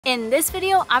In this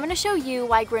video, I'm going to show you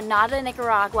why Granada,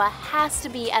 Nicaragua has to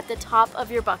be at the top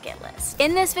of your bucket list.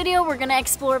 In this video, we're going to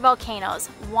explore volcanoes,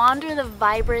 wander the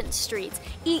vibrant streets,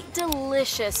 eat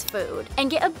delicious food, and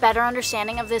get a better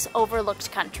understanding of this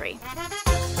overlooked country.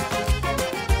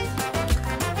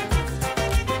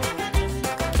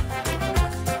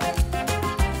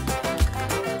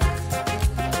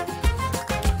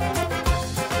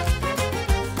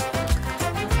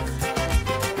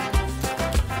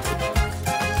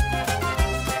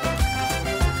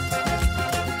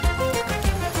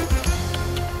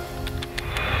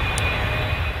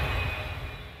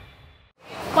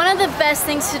 One of the best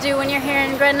things to do when you're here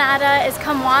in Granada is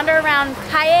come wander around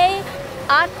Calle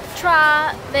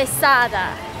Atravesada.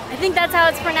 I think that's how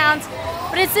it's pronounced,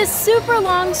 but it's this super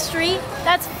long street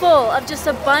that's full of just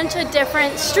a bunch of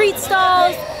different street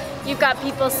stalls. You've got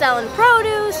people selling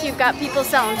produce, you've got people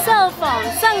selling cell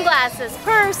phones, sunglasses,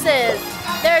 purses,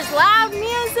 there's loud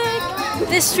music.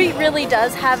 This street really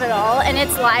does have it all, and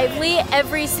it's lively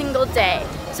every single day.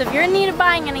 So if you're in need of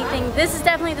buying anything, this is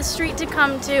definitely the street to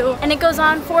come to, and it goes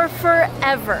on for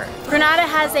forever. Granada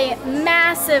has a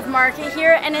massive market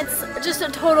here, and it's just a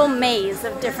total maze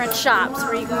of different shops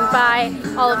where you can buy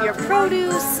all of your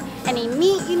produce, any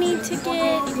meat you need to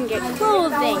get, you can get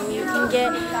clothing, you can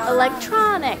get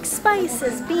electronics,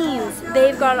 spices, beans,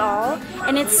 they've got it all,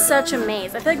 and it's such a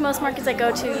maze. I feel like most markets I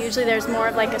go to, usually there's more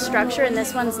of like a structure, and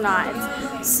this one's not.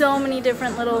 It's so many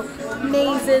different little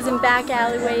mazes and back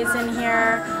alleyways in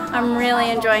here. I'm really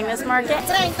enjoying this market.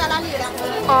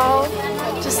 All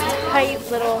just tight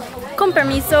little, con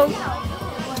permiso,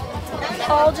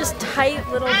 all just tight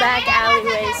little back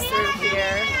alleyways through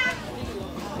here.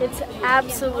 It's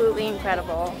absolutely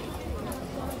incredible.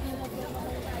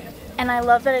 And I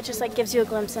love that it just like gives you a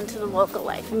glimpse into the local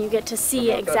life, and you get to see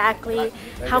exactly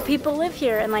how people live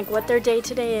here and like what their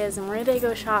day-to-day is and where they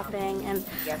go shopping. And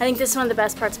I think this is one of the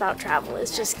best parts about travel,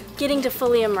 is just getting to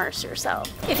fully immerse yourself.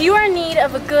 If you are in need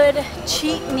of a good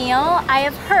cheap meal, I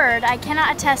have heard, I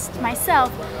cannot attest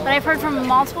myself, but I've heard from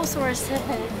multiple sources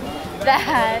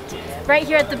that right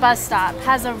here at the bus stop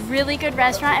has a really good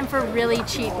restaurant and for really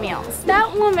cheap meals.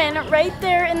 That woman right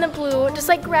there in the blue just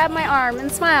like grabbed my arm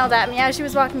and smiled at me as she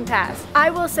was walking past.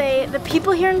 I will say the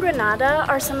people here in Granada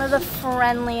are some of the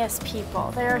friendliest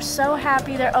people. They are so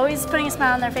happy, they're always putting a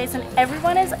smile on their face, and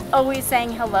everyone is always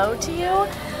saying hello to you.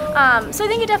 So I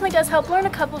think it definitely does help. Learn a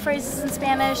couple phrases in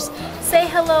Spanish, say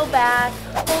hello back,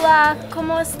 hola,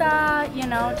 ¿cómo está? You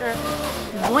know, or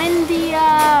buen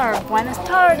día, or buenas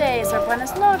tardes, or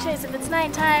buenas noches if it's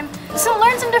nighttime. So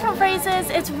learn some different phrases.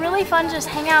 It's really fun to just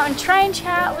hang out and try and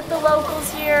chat with the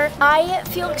locals here. I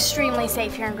feel extremely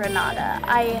safe here in Granada.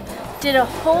 I did a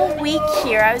whole week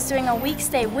here. I was doing a week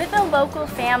stay with a local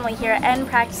family here and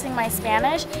practicing my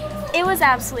Spanish. It was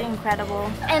absolutely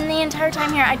incredible. And the entire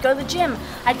time here, I'd go to the gym.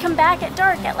 I'd come back at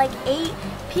dark at like 8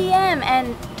 p.m.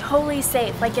 and totally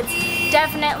safe. Like, it's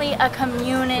definitely a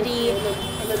community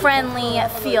friendly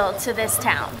feel to this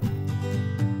town.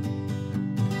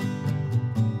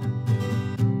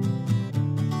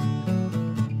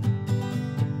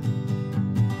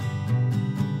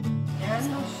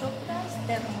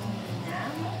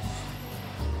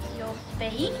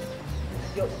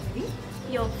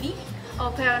 Yo vi.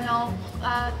 Oh, pero no,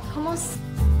 ¿cómo?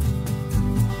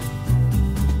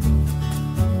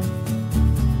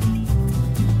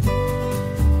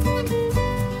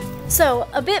 So,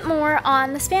 a bit more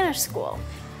on the Spanish school.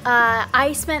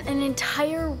 I spent an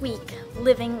entire week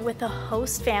living with a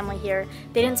host family here.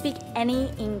 They didn't speak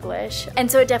any English,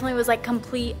 and so it definitely was like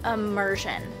complete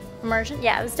immersion. Immersion?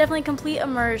 Yeah, it was definitely complete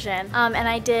immersion. And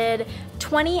I did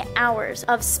 20 hours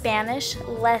of Spanish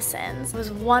lessons. It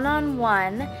was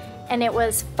one-on-one, and it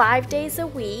was 5 days a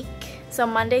week, so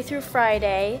Monday through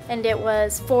Friday, and it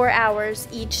was 4 hours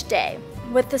each day.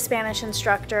 With the Spanish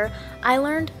instructor, I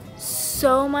learned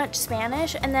so much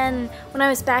Spanish, and then when I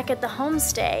was back at the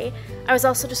homestay, I was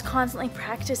also just constantly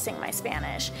practicing my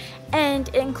Spanish, and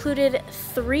it included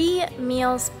 3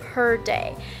 meals per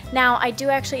day. Now, I do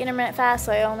actually intermittent fast,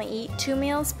 so I only eat 2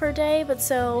 meals per day, but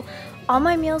so all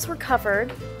my meals were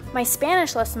covered, my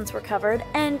Spanish lessons were covered,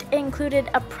 and it included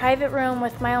a private room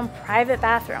with my own private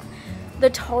bathroom. The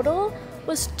total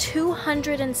was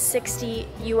 $260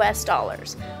 US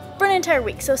for an entire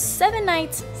week. So 7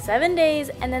 nights, 7 days,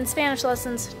 and then Spanish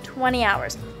lessons, 20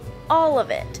 hours. All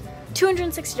of it,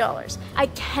 $260. I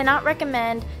cannot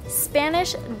recommend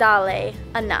Spanish Dale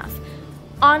enough.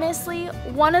 Honestly,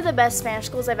 one of the best Spanish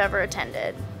schools I've ever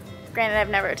attended. Granted, I've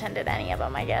never attended any of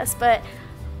them, I guess, but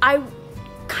I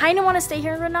kind of want to stay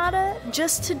here in Granada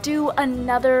just to do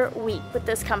another week with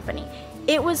this company.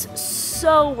 It was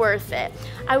so worth it.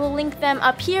 I will link them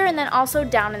up here and then also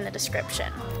down in the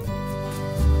description.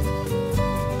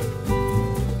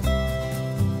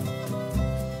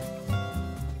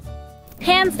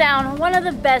 Hands down, one of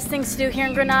the best things to do here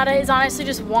in Granada is honestly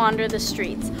just wander the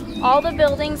streets. All the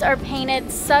buildings are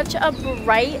painted such a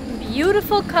bright,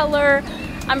 beautiful color.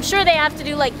 I'm sure they have to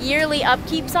do like yearly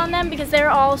upkeeps on them because they're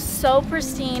all so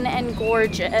pristine and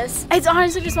gorgeous. It's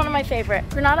honestly just one of my favorite.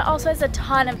 Granada also has a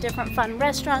ton of different fun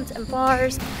restaurants and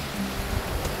bars.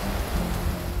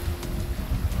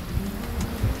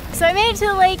 So I made it to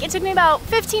the lake. It took me about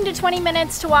 15 to 20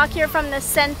 minutes to walk here from the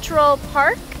Central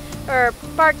Park, or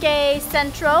Parque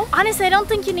Centro. Honestly, I don't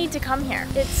think you need to come here.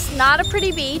 It's not a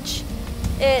pretty beach.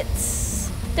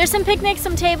 There's some picnics,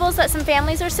 some tables that some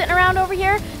families are sitting around over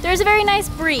here. There's a very nice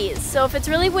breeze, so if it's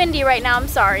really windy right now, I'm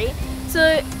sorry.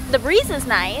 So the breeze is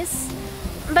nice,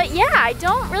 but yeah, I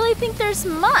don't really think there's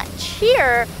much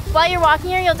here. While you're walking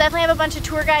here, you'll definitely have a bunch of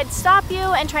tour guides stop you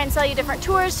and try and sell you different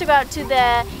tours to go out to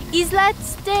the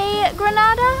Islets de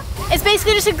Granada. It's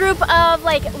basically just a group of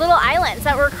like little islands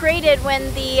that were created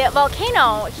when the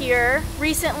volcano here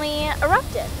recently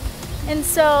erupted. And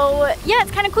so, yeah, it's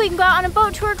kind of cool. You can go out on a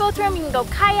boat tour, go through them, you can go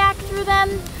kayak through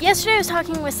them. Yesterday I was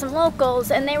talking with some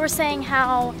locals and they were saying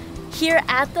how here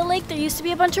at the lake there used to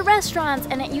be a bunch of restaurants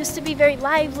and it used to be very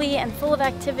lively and full of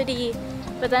activity.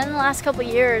 But then in the last couple of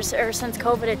years, or since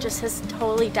COVID, it just has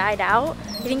totally died out.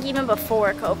 I think even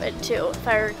before COVID too, if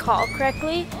I recall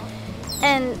correctly.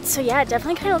 And so yeah, it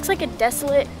definitely kind of looks like a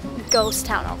desolate ghost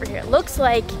town over here. It looks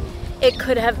like it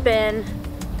could have been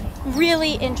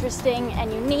really interesting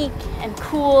and unique and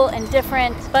cool and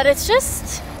different, but it's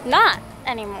just not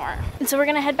anymore. And so we're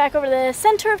gonna head back over to the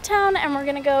center of town and we're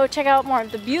gonna go check out more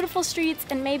of the beautiful streets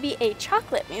and maybe a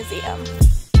chocolate museum.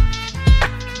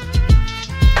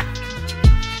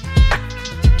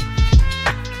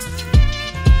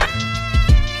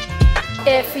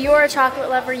 If you're a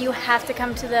chocolate lover, you have to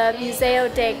come to the Museo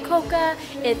de Coca.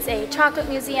 It's a chocolate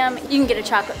museum. You can get a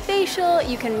chocolate facial,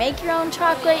 you can make your own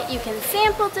chocolate, you can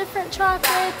sample different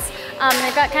chocolates.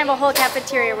 They've got kind of a whole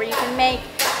cafeteria where you can make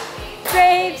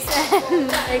grapes and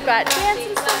they've got dance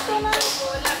and stuff going on.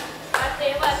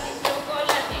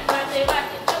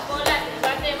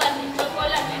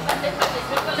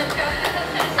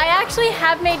 I actually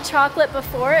have made chocolate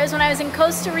before. It was when I was in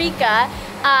Costa Rica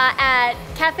at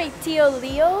Cafe Tío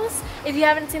Leo's. If you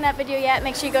haven't seen that video yet,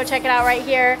 make sure you go check it out right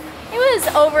here. It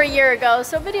was over a year ago,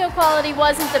 so video quality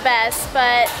wasn't the best,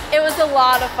 but it was a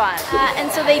lot of fun.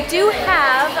 And so they do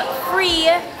have free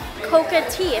coca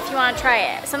tea if you want to try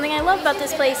it. Something I love about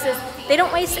this place is they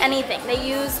don't waste anything. They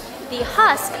use the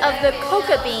husk of the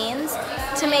coca beans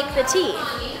to make the tea.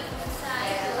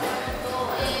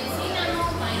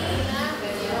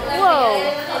 Whoa,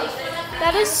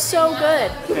 that is so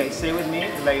good. Okay, say with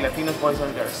me, like Latinos boys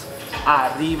and girls.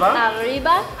 Arriba,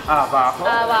 Arriba, abajo,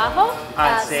 abajo,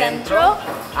 al centro,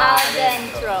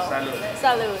 adentro. Salud.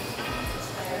 Salud.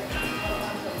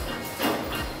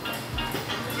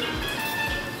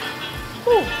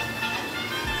 Ooh.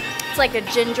 It's like a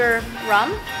ginger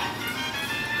rum.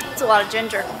 It's a lot of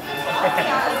ginger.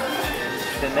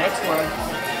 The next one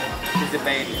is the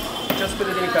Bailey. Just put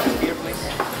it in a cup of beer, please.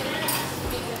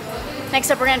 Next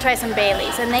up, we're gonna try some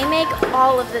Baileys, and they make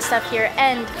all of this stuff here.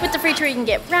 And with the free tour, you can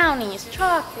get brownies,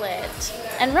 chocolate,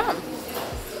 and rum.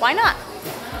 Why not?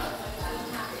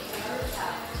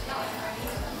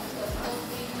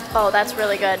 Oh, that's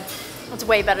really good. It's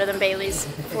way better than Baileys,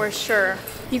 for sure.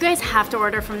 You guys have to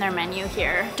order from their menu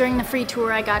here. During the free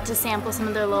tour, I got to sample some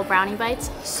of their little brownie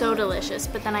bites. So delicious.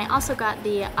 But then I also got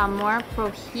the Amor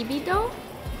Prohibido,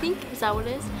 I think, is that what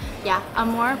it is? Yeah,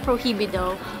 Amor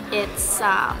Prohibido. It's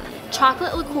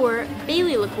chocolate liqueur,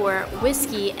 Bailey liqueur,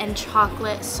 whiskey, and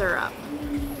chocolate syrup.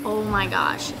 Oh my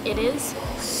gosh, it is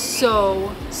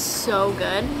so, so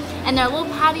good. And their little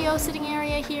patio sitting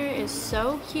area here is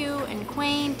so cute and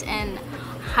quaint, and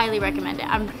highly recommend it.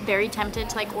 I'm very tempted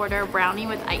to like order a brownie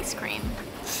with ice cream.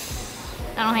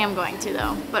 I don't think I'm going to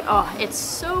though, but oh, it's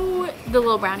so, the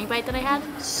little brownie bite that I had,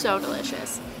 so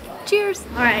delicious. Cheers.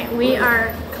 All right, we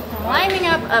are climbing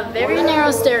up a very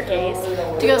narrow staircase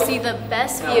to go see the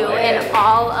best view in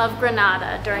all of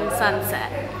Granada during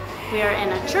sunset. We are in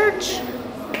a church,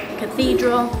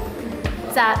 cathedral.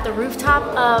 It's at the rooftop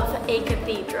of a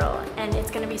cathedral, and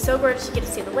it's gonna be so gorgeous. You get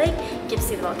to see the lake, you get to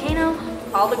see the volcano,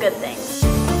 all the good things.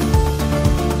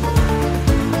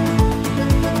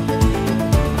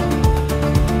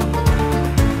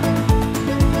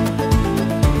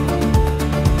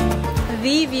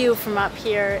 The view from up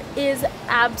here is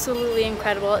absolutely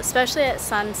incredible, especially at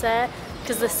sunset,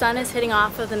 because the sun is hitting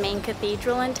off of the main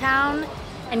cathedral in town,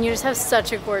 and you just have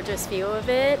such a gorgeous view of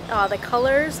it. The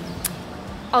colors,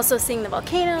 also seeing the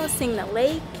volcano, seeing the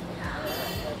lake.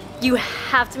 You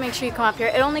have to make sure you come up here.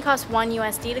 It only costs $1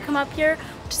 USD to come up here,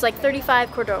 which is like 35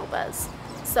 Cordobas.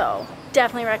 So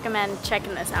definitely recommend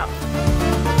checking this out.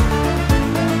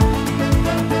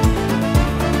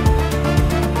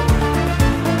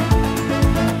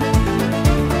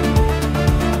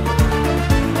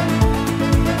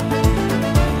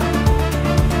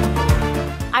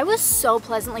 I was so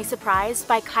pleasantly surprised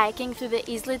by kayaking through the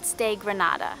Islets de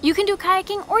Granada. You can do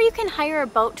kayaking or you can hire a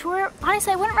boat tour.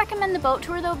 Honestly, I wouldn't recommend the boat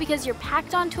tour though, because you're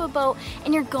packed onto a boat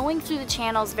and you're going through the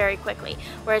channels very quickly.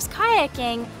 Whereas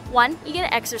kayaking, one, you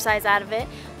get exercise out of it,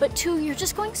 but two, you're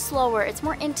just going slower. It's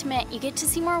more intimate, you get to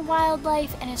see more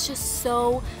wildlife, and it's just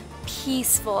so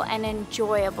peaceful and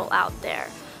enjoyable out there.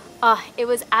 It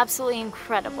was absolutely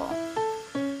incredible.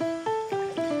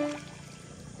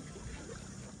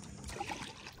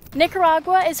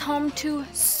 Nicaragua is home to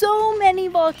so many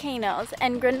volcanoes,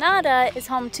 and Granada is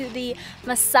home to the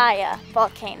Masaya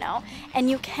Volcano, and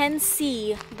you can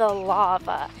see the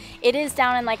lava. It is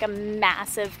down in like a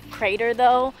massive crater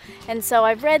though, and so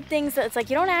I've read things that it's like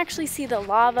you don't actually see the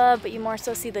lava, but you more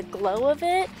so see the glow of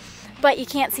it, but you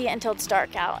can't see it until it's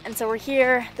dark out. And so we're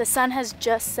here, the sun has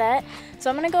just set, so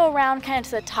I'm gonna go around kind of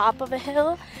to the top of a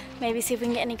hill, maybe see if we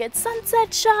can get any good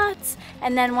sunset shots,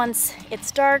 and then once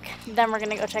it's dark, then we're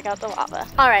gonna go check out the lava.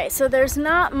 All right, so there's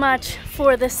not much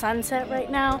for the sunset right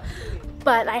now,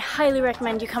 but I highly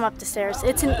recommend you come up the stairs.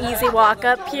 It's an easy walk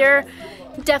up here.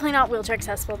 Definitely not wheelchair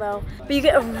accessible though, but you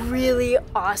get a really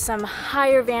awesome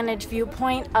higher vantage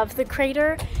viewpoint of the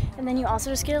crater, and then you also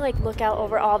just get to like look out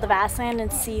over all the vast land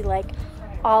and see like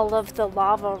all of the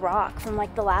lava rock from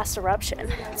like the last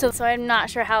eruption. So I'm not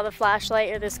sure how the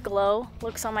flashlight or this glow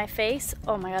looks on my face.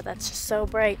 Oh my god, that's just so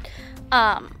bright.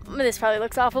 This probably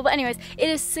looks awful, but anyways, it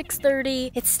is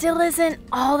 6:30. It still isn't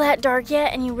all that dark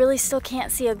yet, and you really still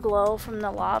can't see a glow from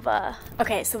the lava.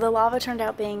 Okay, so the lava turned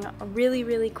out being really,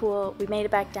 really cool. We made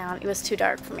it back down. It was too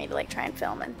dark for me to like try and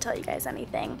film and tell you guys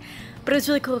anything. But it was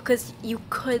really cool because you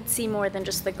could see more than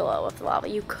just the glow of the lava.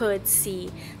 You could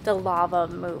see the lava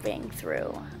moving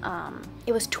through.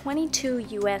 It was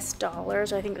 $22 US, or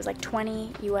I think it was like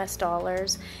 $20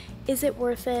 US. Is it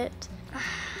worth it?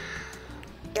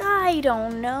 I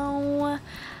don't know.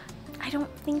 I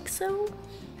don't think so.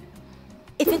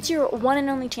 If it's your one and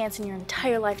only chance in your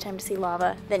entire lifetime to see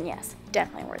lava, then yes,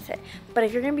 definitely worth it. But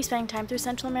if you're going to be spending time through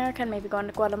Central America and maybe going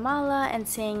to Guatemala and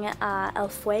seeing El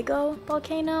Fuego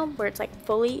volcano, where it's like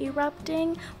fully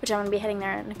erupting, which I'm going to be heading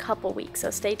there in a couple weeks,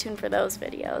 so stay tuned for those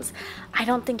videos, I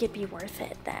don't think it'd be worth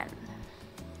it then.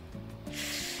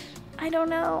 I don't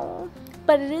know.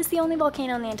 But it is the only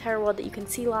volcano in the entire world that you can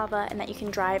see lava and that you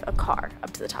can drive a car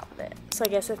up to the top of it. So I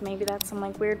guess if maybe that's some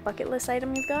like weird bucket list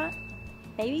item you've got,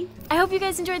 maybe? I hope you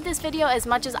guys enjoyed this video as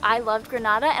much as I loved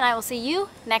Granada, and I will see you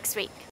next week.